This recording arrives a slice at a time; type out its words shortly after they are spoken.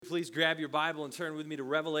please grab your Bible and turn with me to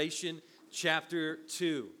Revelation chapter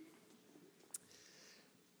 2.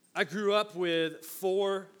 I grew up with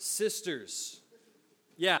 4 sisters.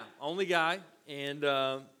 Yeah, only guy, and,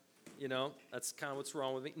 that's kind of what's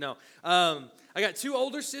wrong with me. No, I got 2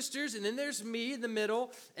 older sisters, and then there's me in the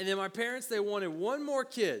middle, and then my parents, they wanted one more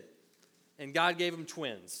kid, and God gave them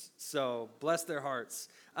twins, so bless their hearts.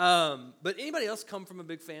 But anybody else come from a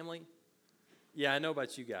big family? Yeah, I know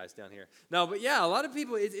about you guys down here. No, but yeah, a lot of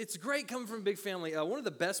people, it's great coming from a big family. One of the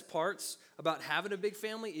best parts about having a big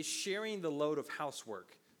family is sharing the load of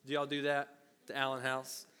housework. Do y'all do that to Allen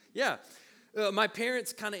House? Yeah. My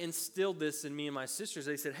parents kind of instilled this in me and my sisters.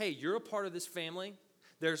 They said, hey, you're a part of this family.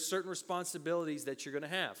 There's certain responsibilities that you're going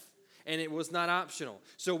to have. And it was not optional.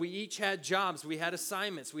 So we each had jobs. We had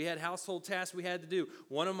assignments. We had household tasks we had to do.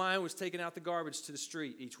 One of mine was taking out the garbage to the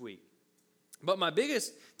street each week. But my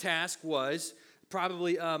biggest task was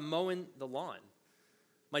probably mowing the lawn.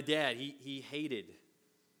 My dad, he hated,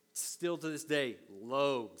 still to this day,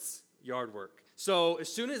 loathes yard work. So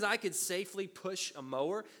as soon as I could safely push a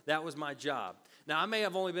mower, that was my job. Now, I may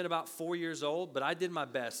have only been about 4 years old, but I did my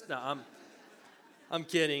best. No, I'm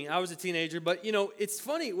kidding. I was a teenager. But, it's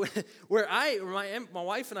funny. Where my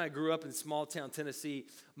wife and I grew up in small town Tennessee,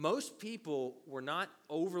 most people were not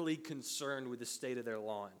overly concerned with the state of their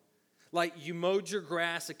lawn. Like, you mowed your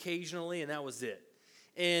grass occasionally, and that was it.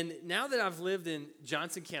 And now that I've lived in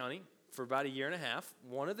Johnson County for about 1.5 years,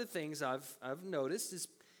 one of the things I've noticed is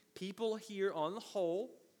people here on the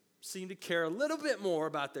whole seem to care a little bit more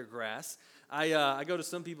about their grass. I go to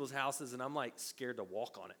some people's houses, and I'm, scared to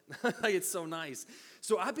walk on it. It's so nice.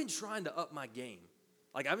 So I've been trying to up my game.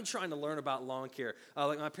 I've been trying to learn about lawn care.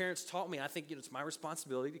 My parents taught me, I think it's my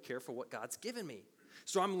responsibility to care for what God's given me.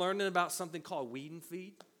 So I'm learning about something called weed and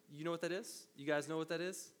feed. You know what that is? You guys know what that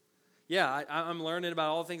is? Yeah, I'm learning about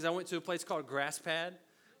all things. I went to a place called Grass Pad,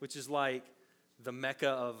 which is like the mecca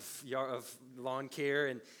of lawn care.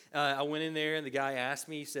 And I went in there, and the guy asked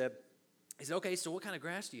me, he said, okay, so what kind of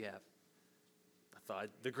grass do you have? I thought,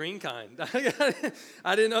 the green kind.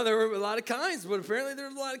 I didn't know there were a lot of kinds, but apparently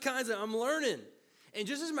there's a lot of kinds that I'm learning. And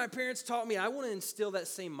just as my parents taught me, I want to instill that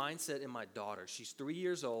same mindset in my daughter. She's 3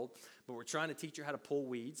 years old, but we're trying to teach her how to pull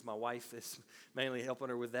weeds. My wife is mainly helping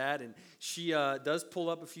her with that, and she does pull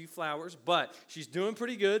up a few flowers, but she's doing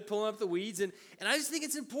pretty good pulling up the weeds. And I just think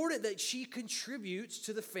it's important that she contributes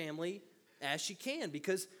to the family as she can,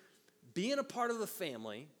 because being a part of the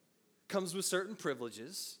family comes with certain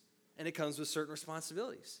privileges, and it comes with certain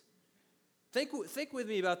responsibilities. Think with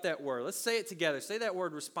me about that word. Let's say it together. Say that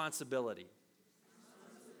word, responsibility.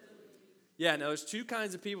 Yeah, now there's 2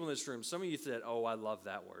 kinds of people in this room. Some of you said, oh, I love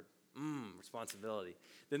that word. Responsibility.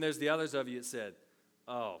 Then there's the others of you that said,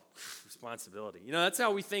 oh, responsibility. That's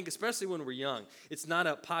how we think, especially when we're young. It's not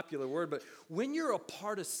a popular word, but when you're a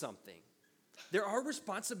part of something, there are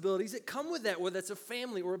responsibilities that come with that, whether it's a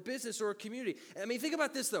family or a business or a community. Think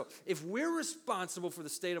about this, though. If we're responsible for the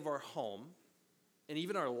state of our home and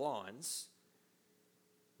even our lawns,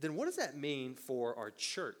 then what does that mean for our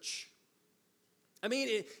church?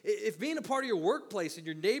 If being a part of your workplace and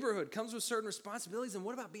your neighborhood comes with certain responsibilities, then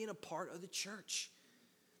what about being a part of the church?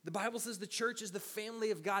 The Bible says the church is the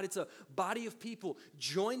family of God. It's a body of people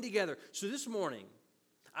joined together. So this morning,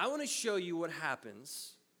 I want to show you what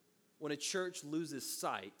happens when a church loses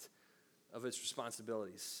sight of its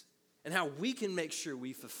responsibilities and how we can make sure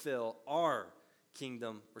we fulfill our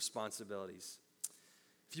kingdom responsibilities.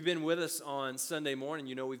 If you've been with us on Sunday morning,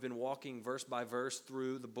 we've been walking verse by verse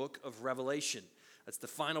through the book of Revelation. That's the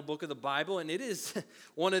final book of the Bible, and it is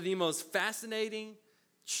one of the most fascinating,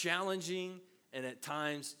 challenging, and at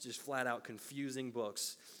times just flat out confusing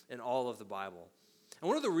books in all of the Bible. And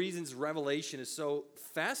one of the reasons Revelation is so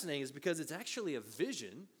fascinating is because it's actually a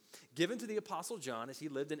vision given to the Apostle John as he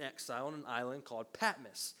lived in exile on an island called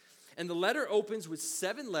Patmos. And the letter opens with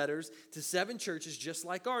 7 letters to 7 churches just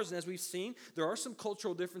like ours. And as we've seen, there are some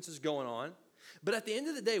cultural differences going on. But at the end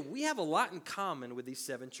of the day, we have a lot in common with these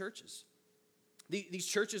 7 churches. These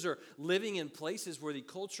churches are living in places where the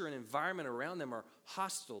culture and environment around them are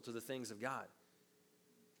hostile to the things of God.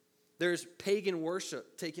 There's pagan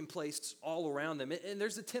worship taking place all around them. And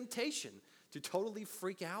there's a temptation to totally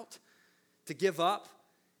freak out, to give up,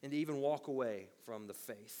 and to even walk away from the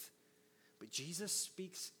faith. But Jesus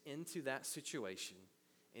speaks into that situation,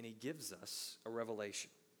 and he gives us a revelation.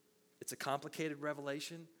 It's a complicated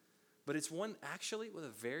revelation, but it's one actually with a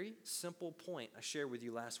very simple point I shared with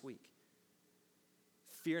you last week.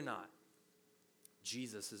 Fear not,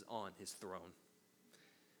 Jesus is on his throne.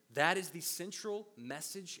 That is the central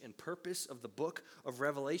message and purpose of the book of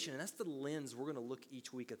Revelation, and that's the lens we're going to look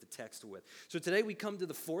each week at the text with. So today we come to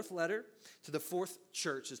the fourth letter, to the fourth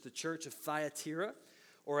church. It's the church of Thyatira,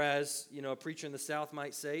 or as a preacher in the South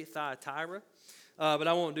might say, Thyatira. But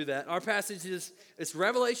I won't do that. Our passage it's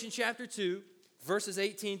Revelation chapter 2, verses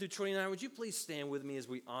 18 through 29. Would you please stand with me as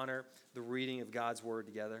we honor the reading of God's word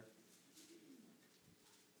together?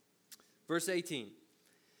 Verse 18.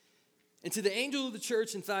 And to the angel of the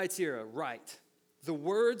church in Thyatira write, the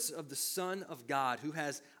words of the Son of God, who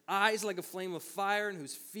has eyes like a flame of fire and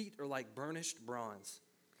whose feet are like burnished bronze.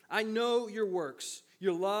 I know your works,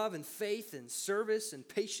 your love and faith and service and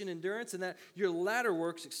patient endurance, and that your latter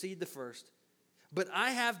works exceed the first. But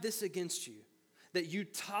I have this against you, that you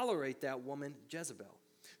tolerate that woman Jezebel,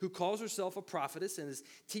 who calls herself a prophetess and is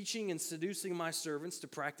teaching and seducing my servants to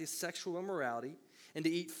practice sexual immorality and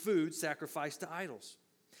to eat food sacrificed to idols.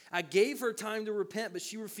 I gave her time to repent, but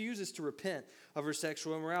she refuses to repent of her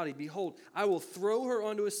sexual immorality. Behold, I will throw her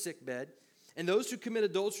onto a sickbed, and those who commit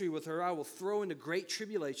adultery with her I will throw into great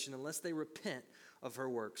tribulation unless they repent of her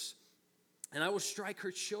works. And I will strike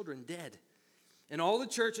her children dead. And all the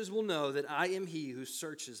churches will know that I am he who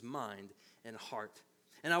searches mind and heart.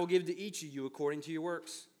 And I will give to each of you according to your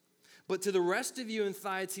works. But to the rest of you in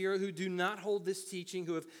Thyatira who do not hold this teaching,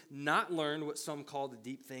 who have not learned what some call the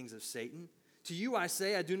deep things of Satan, to you I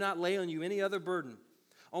say, I do not lay on you any other burden.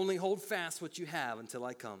 Only hold fast what you have until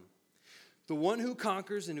I come. The one who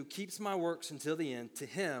conquers and who keeps my works until the end, to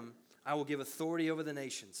him I will give authority over the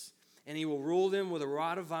nations. And he will rule them with a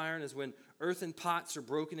rod of iron, as when earthen pots are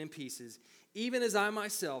broken in pieces, even as I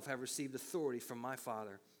myself have received authority from my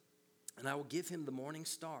Father. And I will give him the morning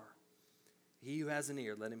star. He who has an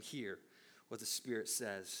ear, let him hear what the Spirit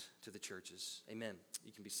says to the churches. Amen.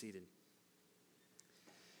 You can be seated.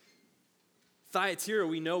 Thyatira,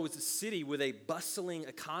 we know, was a city with a bustling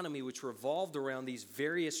economy which revolved around these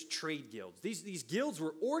various trade guilds. These guilds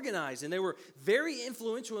were organized and they were very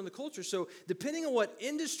influential in the culture. So depending on what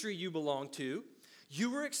industry you belonged to,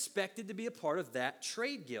 you were expected to be a part of that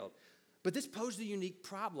trade guild. But this posed a unique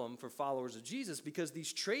problem for followers of Jesus because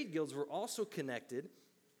these trade guilds were also connected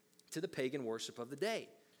to the pagan worship of the day.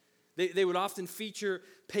 They would often feature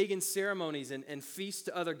pagan ceremonies and feasts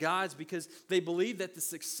to other gods because they believed that the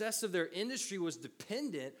success of their industry was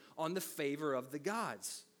dependent on the favor of the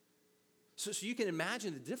gods. So you can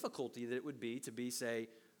imagine the difficulty that it would be to be, say,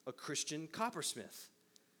 a Christian coppersmith.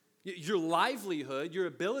 Your livelihood, your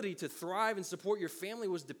ability to thrive and support your family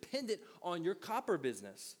was dependent on your copper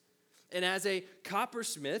business. And as a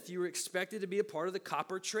coppersmith, you were expected to be a part of the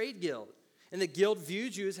copper trade guild. And the guild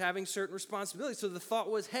viewed you as having certain responsibilities. So the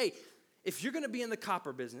thought was, hey, if you're going to be in the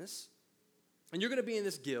copper business and you're going to be in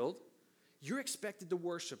this guild, you're expected to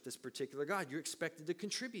worship this particular God. You're expected to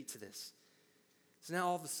contribute to this. So now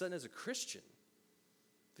all of a sudden as a Christian,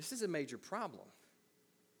 this is a major problem.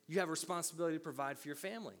 You have a responsibility to provide for your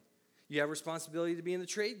family. You have a responsibility to be in the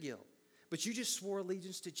trade guild. But you just swore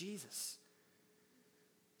allegiance to Jesus.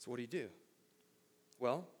 So what do?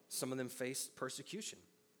 Well, some of them faced persecution.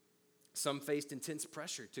 Some faced intense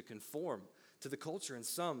pressure to conform to the culture, and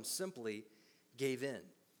some simply gave in.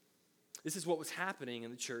 This is what was happening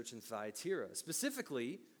in the church in Thyatira.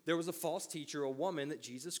 Specifically, there was a false teacher, a woman that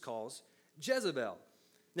Jesus calls Jezebel.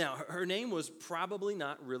 Now, her name was probably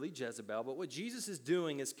not really Jezebel, but what Jesus is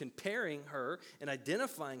doing is comparing her and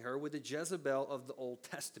identifying her with the Jezebel of the Old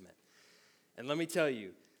Testament. And let me tell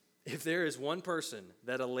you, if there is one person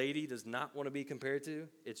that a lady does not want to be compared to,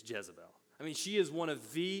 it's Jezebel. I mean, she is one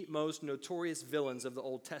of the most notorious villains of the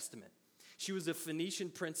Old Testament. She was a Phoenician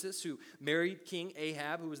princess who married King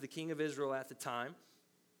Ahab, who was the king of Israel at the time.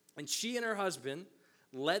 And she and her husband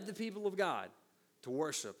led the people of God to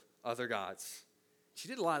worship other gods. She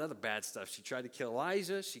did a lot of other bad stuff. She tried to kill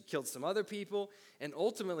Elijah. She killed some other people. And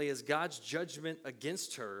ultimately, as God's judgment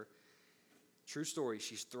against her, true story,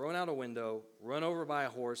 she's thrown out a window, run over by a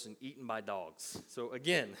horse, and eaten by dogs. So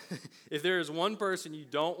again, if there is one person you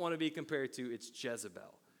don't want to be compared to, it's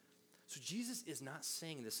Jezebel. So Jesus is not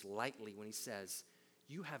saying this lightly when he says,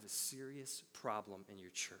 you have a serious problem in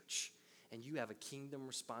your church, and you have a kingdom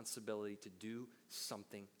responsibility to do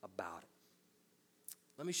something about it.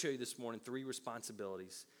 Let me show you this morning 3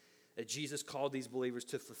 responsibilities that Jesus called these believers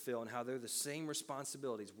to fulfill and how they're the same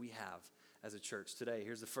responsibilities we have as a church today.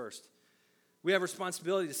 Here's the first. We have a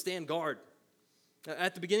responsibility to stand guard.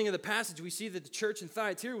 At the beginning of the passage, we see that the church in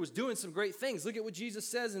Thyatira was doing some great things. Look at what Jesus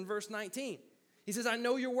says in verse 19. He says, I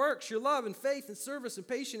know your works, your love and faith and service and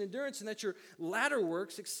patient endurance, and that your latter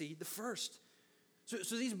works exceed the first.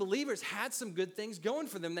 So these believers had some good things going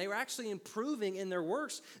for them. They were actually improving in their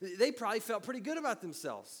works. They probably felt pretty good about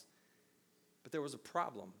themselves. But there was a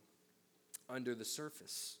problem. under the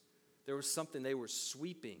surface. There was something they were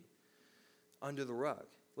sweeping under the rug.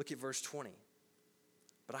 Look at verse 20.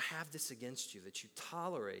 But I have this against you, that you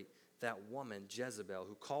tolerate that woman, Jezebel,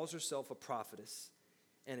 who calls herself a prophetess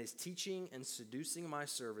and is teaching and seducing my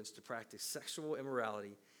servants to practice sexual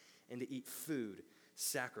immorality and to eat food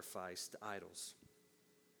sacrificed to idols.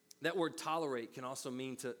 That word tolerate can also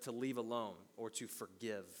mean to leave alone or to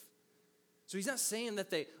forgive. So he's not saying that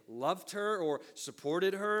they loved her or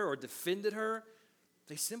supported her or defended her.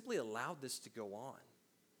 They simply allowed this to go on.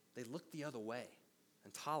 They looked the other way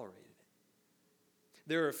and tolerated it.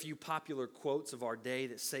 There are a few popular quotes of our day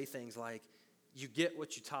that say things like, you get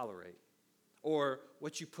what you tolerate, or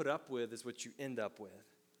what you put up with is what you end up with.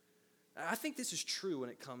 I think this is true when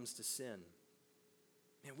it comes to sin.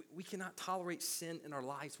 Man, we cannot tolerate sin in our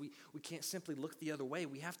lives. We can't simply look the other way.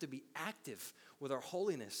 We have to be active with our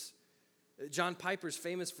holiness. John Piper's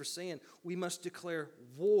famous for saying, we must declare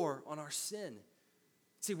war on our sin.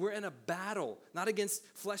 See, we're in a battle, not against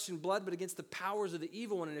flesh and blood, but against the powers of the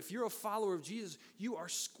evil one. And if you're a follower of Jesus, you are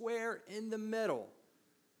square in the middle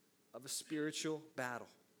of a spiritual battle.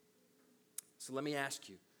 So let me ask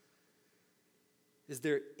you, is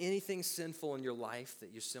there anything sinful in your life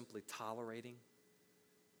that you're simply tolerating?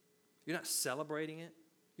 You're not celebrating it.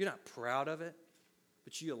 You're not proud of it,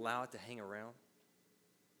 but you allow it to hang around.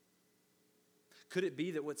 Could it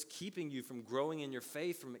be that what's keeping you from growing in your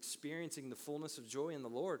faith, from experiencing the fullness of joy in the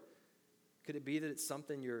Lord, could it be that it's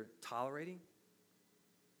something you're tolerating?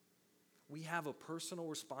 We have a personal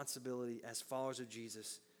responsibility as followers of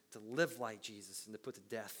Jesus to live like Jesus and to put to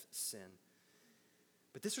death sin.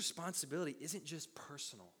 But this responsibility isn't just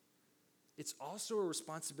personal. It's also a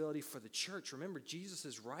responsibility for the church. Remember, Jesus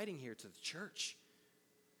is writing here to the church.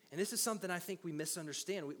 And this is something I think we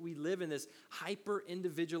misunderstand. We live in this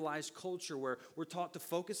hyper-individualized culture where we're taught to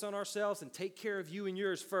focus on ourselves and take care of you and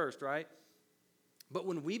yours first, right? But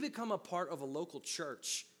when we become a part of a local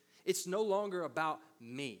church, it's no longer about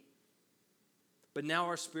me. But now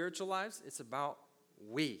our spiritual lives, it's about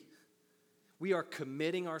we. We are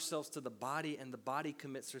committing ourselves to the body, and the body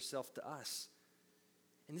commits herself to us.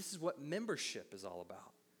 And this is what membership is all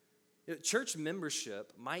about. Church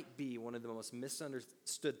membership might be one of the most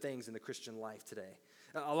misunderstood things in the Christian life today.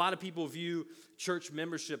 A lot of people view church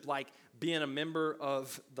membership like being a member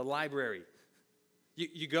of the library.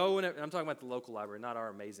 You go, and I'm talking about the local library, not our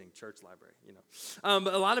amazing church library,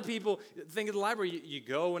 But a lot of people think of the library, you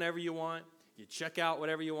go whenever you want, you check out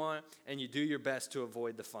whatever you want, and you do your best to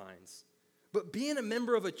avoid the fines. But being a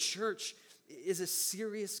member of a church is a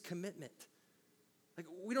serious commitment. Like,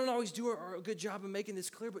 we don't always do a good job of making this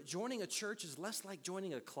clear, but joining a church is less like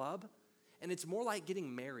joining a club, and it's more like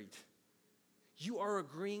getting married. You are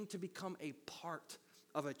agreeing to become a part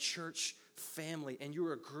of a church family, and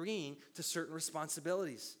you're agreeing to certain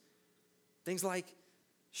responsibilities. Things like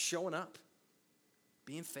showing up,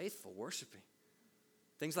 being faithful, worshiping.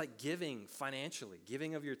 Things like giving financially,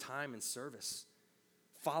 giving of your time and service,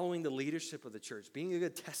 following the leadership of the church, being a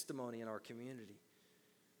good testimony in our community.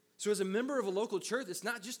 So as a member of a local church, it's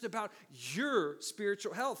not just about your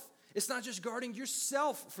spiritual health. It's not just guarding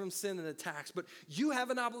yourself from sin and attacks, but you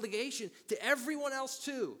have an obligation to everyone else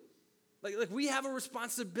too. Like we have a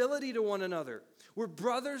responsibility to one another. We're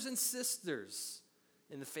brothers and sisters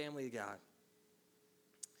in the family of God.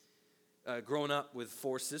 Growing up with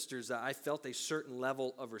 4 sisters, I felt a certain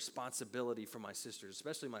level of responsibility for my sisters,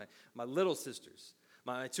 especially my little sisters.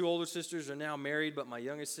 My 2 older sisters are now married, but my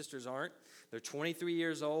youngest sisters aren't. They're 23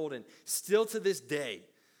 years old, and still to this day,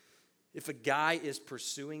 if a guy is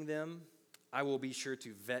pursuing them, I will be sure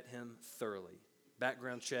to vet him thoroughly.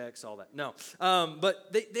 Background checks, all that. No,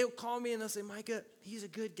 but they'll call me and they'll say, Micah, he's a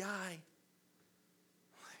good guy.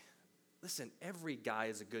 Listen, every guy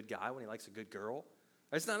is a good guy when he likes a good girl.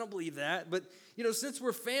 I don't believe that, but since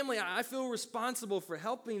we're family, I feel responsible for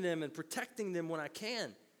helping them and protecting them when I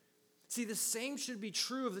can. See, the same should be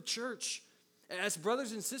true of the church. As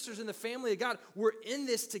brothers and sisters in the family of God, we're in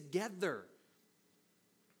this together.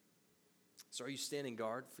 So are you standing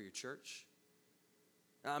guard for your church?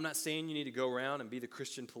 Now, I'm not saying you need to go around and be the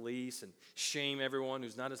Christian police and shame everyone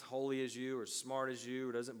who's not as holy as you or smart as you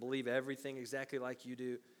or doesn't believe everything exactly like you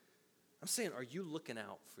do. I'm saying, are you looking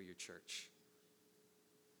out for your church?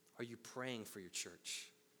 Are you praying for your church?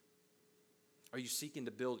 Are you seeking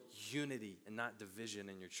to build unity and not division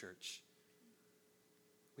in your church?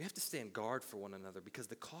 We have to stand guard for one another because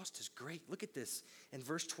the cost is great. Look at this in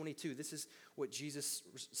verse 22. This is what Jesus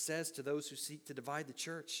says to those who seek to divide the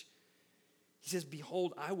church. He says,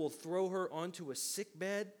 behold, I will throw her onto a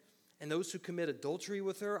sickbed, and those who commit adultery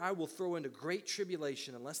with her I will throw into great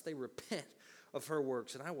tribulation unless they repent of her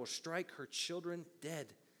works, and I will strike her children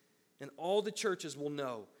dead. and all the churches will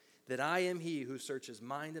know that I am he who searches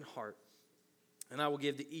mind and heart, and I will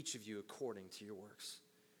give to each of you according to your works.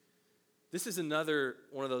 This is another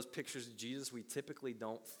one of those pictures of Jesus we typically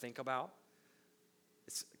don't think about.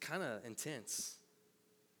 It's kind of intense.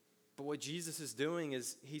 But what Jesus is doing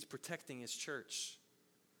is he's protecting his church.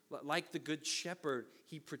 Like the good shepherd,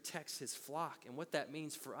 he protects his flock. And what that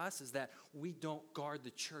means for us is that we don't guard the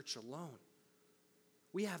church alone.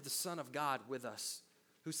 We have the Son of God with us,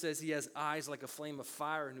 who says he has eyes like a flame of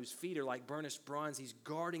fire and whose feet are like burnished bronze. He's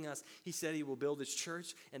guarding us. He said he will build his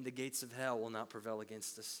church and the gates of hell will not prevail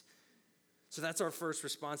against us. So that's our first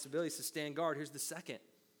responsibility, is to stand guard. Here's the second.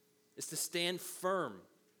 It's to stand firm.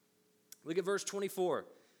 Look at verse 24.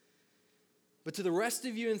 But to the rest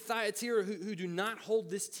of you in Thyatira who do not hold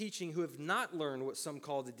this teaching, who have not learned what some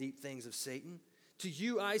call the deep things of Satan, to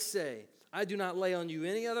you I say, I do not lay on you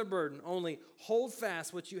any other burden, only hold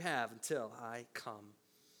fast what you have until I come.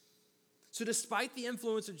 So despite the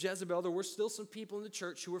influence of Jezebel, there were still some people in the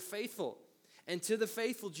church who were faithful. And to the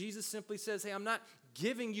faithful, Jesus simply says, hey, I'm not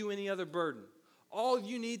giving you any other burden. All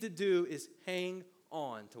you need to do is hang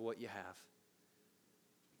on to what you have.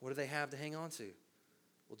 What do they have to hang on to?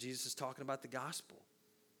 Well, Jesus is talking about the gospel.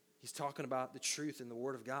 He's talking about the truth and the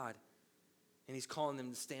word of God. And he's calling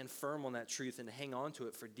them to stand firm on that truth and to hang on to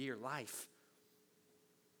it for dear life.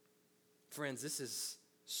 Friends, this is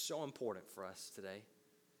so important for us today.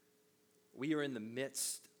 We are in the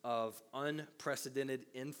midst of unprecedented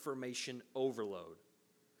information overload.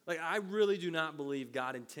 I really do not believe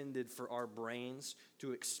God intended for our brains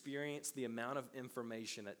to experience the amount of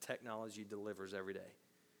information that technology delivers every day.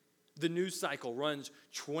 The news cycle runs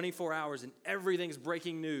 24 hours and everything's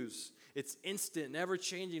breaking news. It's instant and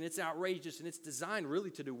ever-changing. It's outrageous, and it's designed really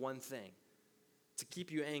to do one thing, to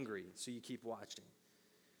keep you angry so you keep watching.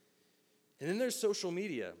 And then there's social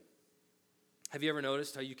media. Have you ever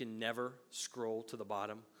noticed how you can never scroll to the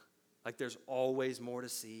bottom? There's always more to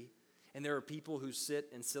see. And there are people who sit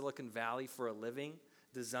in Silicon Valley for a living,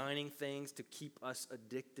 designing things to keep us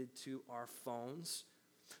addicted to our phones.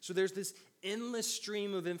 So there's this endless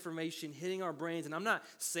stream of information hitting our brains. And I'm not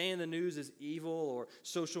saying the news is evil or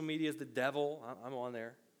social media is the devil. I'm on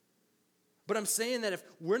there. But I'm saying that if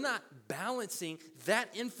we're not balancing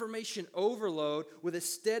that information overload with a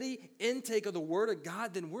steady intake of the Word of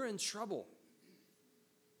God, then we're in trouble.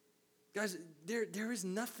 Guys, there is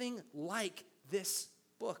nothing like this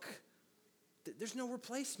book. There's no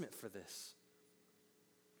replacement for this.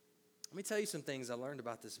 Let me tell you some things I learned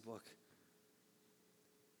about this book.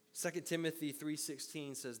 2 Timothy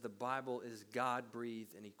 3:16 says the Bible is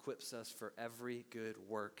God-breathed and equips us for every good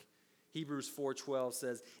work. Hebrews 4:12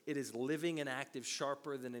 says it is living and active,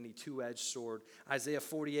 sharper than any two-edged sword. Isaiah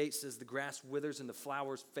 48 says the grass withers and the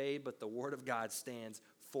flowers fade, but the word of God stands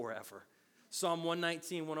forever. Psalm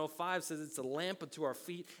 119:105 says it's a lamp unto our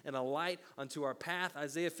feet and a light unto our path.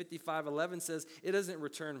 Isaiah 55:11 says it doesn't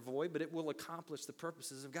return void, but it will accomplish the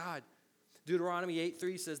purposes of God. Deuteronomy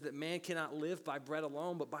 8:3 says that man cannot live by bread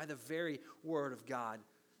alone, but by the very word of God.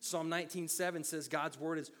 Psalm 19:7 says God's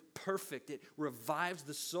word is perfect. It revives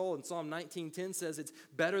the soul. And Psalm 19:10 says it's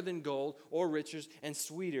better than gold or riches and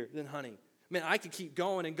sweeter than honey. Man, I could keep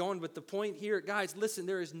going and going, but the point here, guys, listen,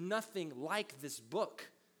 there is nothing like this book.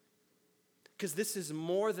 Because this is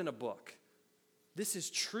more than a book. This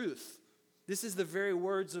is truth. This is the very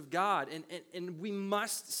words of God. And we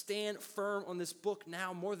must stand firm on this book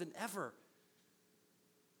now more than ever.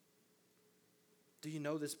 Do you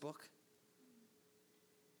know this book?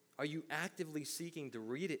 Are you actively seeking to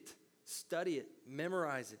read it, study it,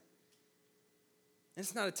 memorize it? And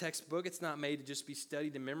it's not a textbook. It's not made to just be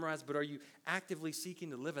studied and memorized, but are you actively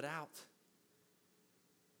seeking to live it out?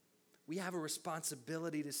 We have a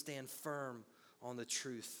responsibility to stand firm on the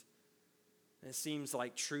truth. And it seems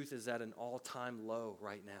like truth is at an all-time low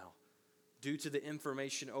right now. Due to the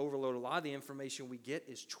information overload, a lot of the information we get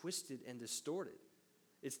is twisted and distorted.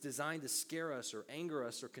 It's designed to scare us or anger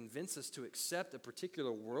us or convince us to accept a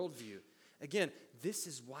particular worldview. Again, this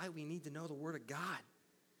is why we need to know the Word of God.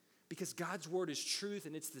 Because God's Word is truth,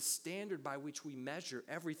 and it's the standard by which we measure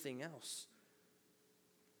everything else.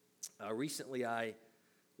 Recently, I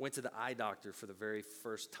went to the eye doctor for the very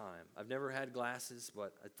first time. I've never had glasses,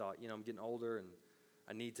 but I thought, I'm getting older, and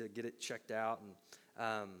I need to get it checked out.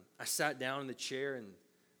 And I sat down in the chair, and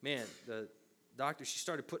man, the doctor, she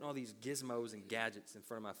started putting all these gizmos and gadgets in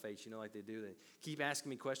front of my face, like they do. They keep asking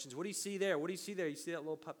me questions. What do you see there? What do you see there? You see that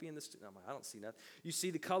little puppy in the street? I'm like, I don't see nothing. You see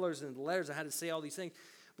the colors and the letters. I had to say all these things.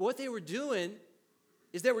 But what they were doing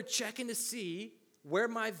is they were checking to see where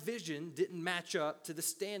my vision didn't match up to the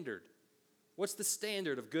standard. What's the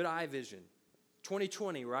standard of good eye vision?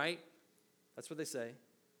 20/20, right? That's what they say.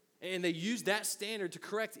 And they use that standard to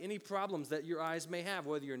correct any problems that your eyes may have,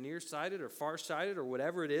 whether you're nearsighted or farsighted or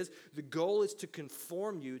whatever it is. The goal is to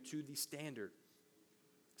conform you to the standard.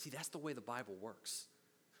 See, that's the way the Bible works.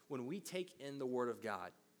 When we take in the Word of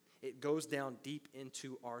God, it goes down deep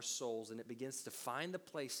into our souls, and it begins to find the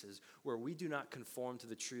places where we do not conform to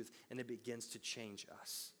the truth, and it begins to change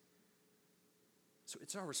us. So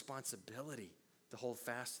it's our responsibility to hold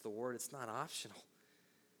fast to the Word. It's not optional.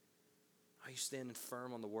 Are you standing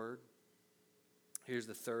firm on the Word? Here's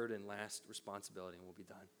the third and last responsibility, and we'll be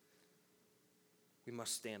done. We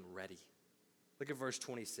must stand ready. Look at verse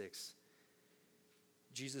 26.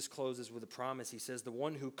 Jesus closes with a promise. He says, the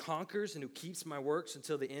one who conquers and who keeps my works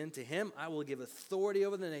until the end, to him I will give authority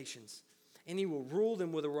over the nations, and he will rule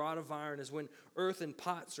them with a rod of iron, as when earth and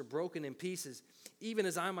pots are broken in pieces, even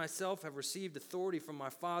as I myself have received authority from my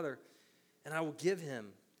Father, and I will give him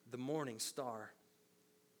the morning star.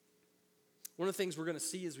 One of the things we're going to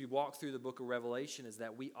see as we walk through the book of Revelation is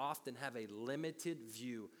that we often have a limited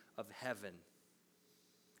view of heaven.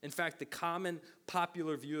 In fact, the common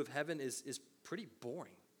popular view of heaven is pretty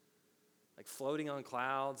boring. Like floating on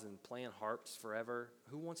clouds and playing harps forever.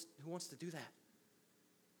 Who wants to do that?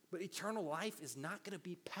 But eternal life is not going to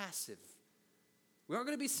be passive. We aren't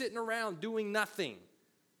going to be sitting around doing nothing.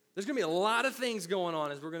 There's going to be a lot of things going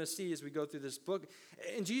on, as we're going to see as we go through this book.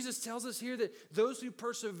 And Jesus tells us here that those who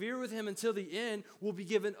persevere with him until the end will be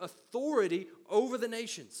given authority over the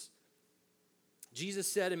nations.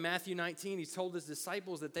 Jesus said in Matthew 19, he told his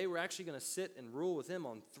disciples that they were actually going to sit and rule with him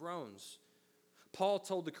on thrones. Paul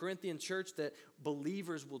told the Corinthian church that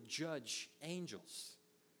believers will judge angels.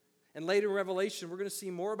 And later in Revelation, we're going to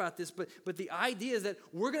see more about this, but the idea is that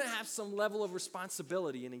we're going to have some level of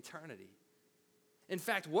responsibility in eternity. In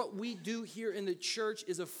fact, what we do here in the church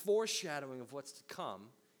is a foreshadowing of what's to come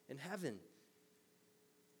in heaven.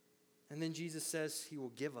 And then Jesus says he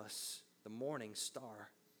will give us the morning star.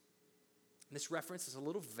 And this reference is a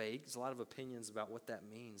little vague. There's a lot of opinions about what that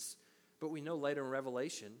means. But we know later in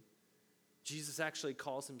Revelation, Jesus actually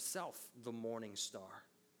calls himself the morning star.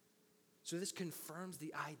 So this confirms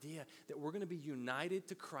the idea that we're going to be united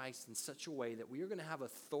to Christ in such a way that we are going to have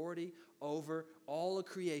authority over all of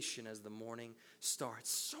creation as the morning star.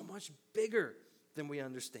 It's so much bigger than we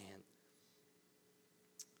understand.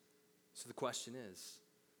 So the question is,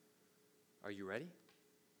 are you ready?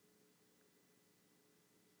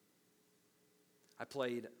 I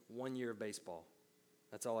played 1 year of baseball.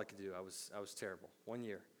 That's all I could do. I was terrible. 1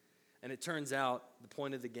 year. And it turns out the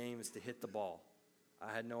point of the game is to hit the ball.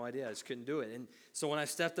 I had no idea. I just couldn't do it. And so when I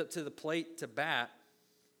stepped up to the plate to bat,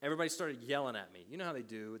 everybody started yelling at me. You know how they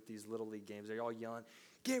do with these little league games. They're all yelling,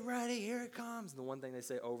 get ready, here it comes. And the one thing they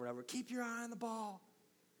say over and over, keep your eye on the ball.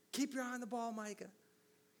 Keep your eye on the ball, Micah.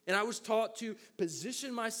 And I was taught to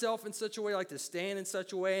position myself in such a way, like to stand in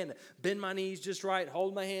such a way and to bend my knees just right,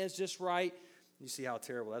 hold my hands just right. You see how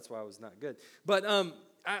terrible. That's why I was not good. But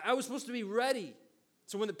I was supposed to be ready.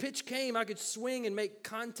 So when the pitch came, I could swing and make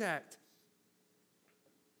contact.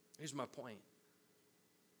 Here's my point.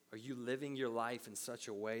 Are you living your life in such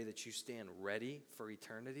a way that you stand ready for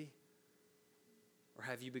eternity? Or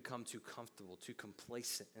have you become too comfortable, too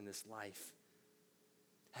complacent in this life?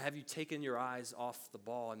 Have you taken your eyes off the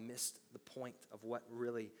ball and missed the point of what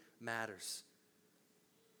really matters?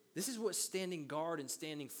 This is what standing guard and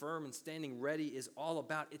standing firm and standing ready is all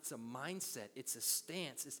about. It's a mindset. It's a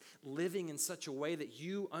stance. It's living in such a way that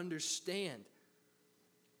you understand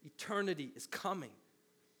eternity is coming.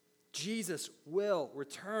 Jesus will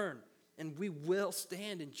return, and we will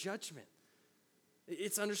stand in judgment.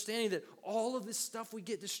 It's understanding that all of this stuff we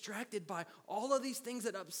get distracted by, all of these things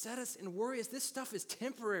that upset us and worry us, this stuff is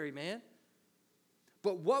temporary, man.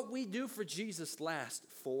 But what we do for Jesus lasts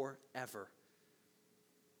forever.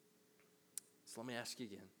 So let me ask you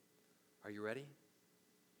again, are you ready?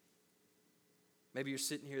 Maybe you're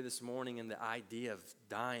sitting here this morning and the idea of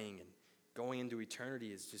dying and going into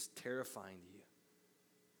eternity is just terrifying to you.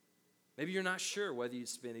 Maybe you're not sure whether you'd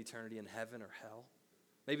spend eternity in heaven or hell.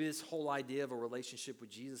 Maybe this whole idea of a relationship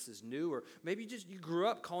with Jesus is new, or maybe you grew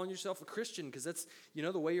up calling yourself a Christian because that's,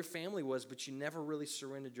 the way your family was, but you never really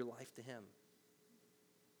surrendered your life to him.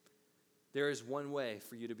 There is one way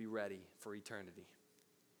for you to be ready for eternity.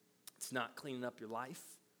 It's not cleaning up your life.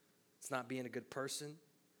 It's not being a good person.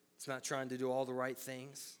 It's not trying to do all the right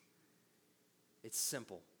things. It's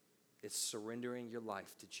simple. It's surrendering your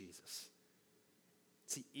life to Jesus.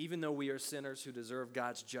 See, even though we are sinners who deserve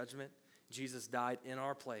God's judgment, Jesus died in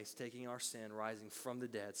our place, taking our sin, rising from the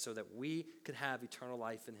dead, so that we could have eternal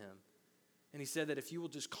life in him. And he said that if you will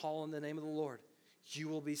just call on the name of the Lord, you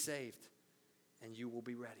will be saved and you will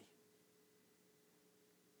be ready.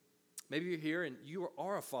 Maybe you're here and you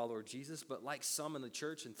are a follower of Jesus, but like some in the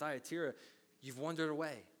church in Thyatira, you've wandered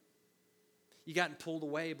away. You've gotten pulled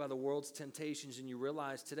away by the world's temptations, and you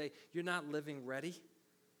realize today you're not living ready.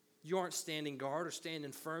 You aren't standing guard or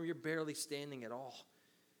standing firm. You're barely standing at all.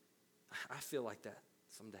 I feel like that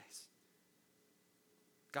some days.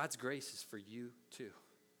 God's grace is for you too.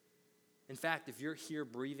 In fact, if you're here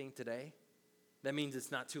breathing today, that means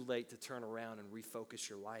it's not too late to turn around and refocus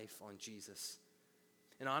your life on Jesus.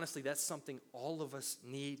 And honestly, that's something all of us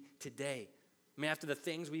need today. I mean, after the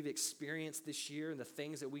things we've experienced this year and the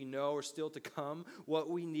things that we know are still to come, what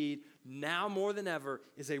we need now more than ever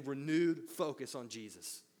is a renewed focus on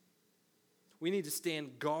Jesus. We need to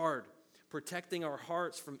stand guard, protecting our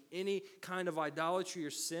hearts from any kind of idolatry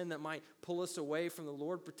or sin that might pull us away from the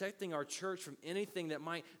Lord, protecting our church from anything that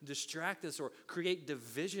might distract us or create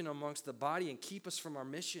division amongst the body and keep us from our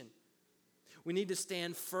mission. We need to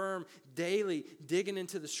stand firm daily, digging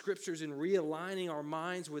into the scriptures and realigning our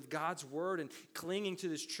minds with God's word and clinging to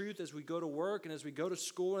this truth as we go to work and as we go to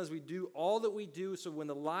school and as we do all that we do, so when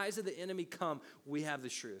the lies of the enemy come, we have the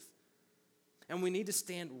truth. And we need to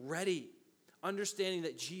stand ready, understanding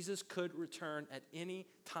that Jesus could return at any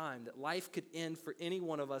time, that life could end for any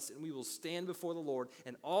one of us, and we will stand before the Lord,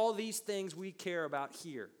 and all these things we care about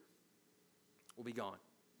here will be gone.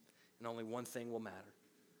 And only one thing will matter,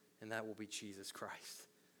 and that will be Jesus Christ.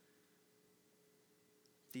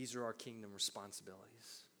 These are our kingdom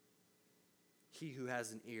responsibilities. He who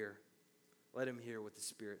has an ear, let him hear what the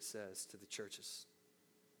Spirit says to the churches.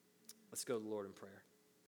 Let's go to the Lord in prayer.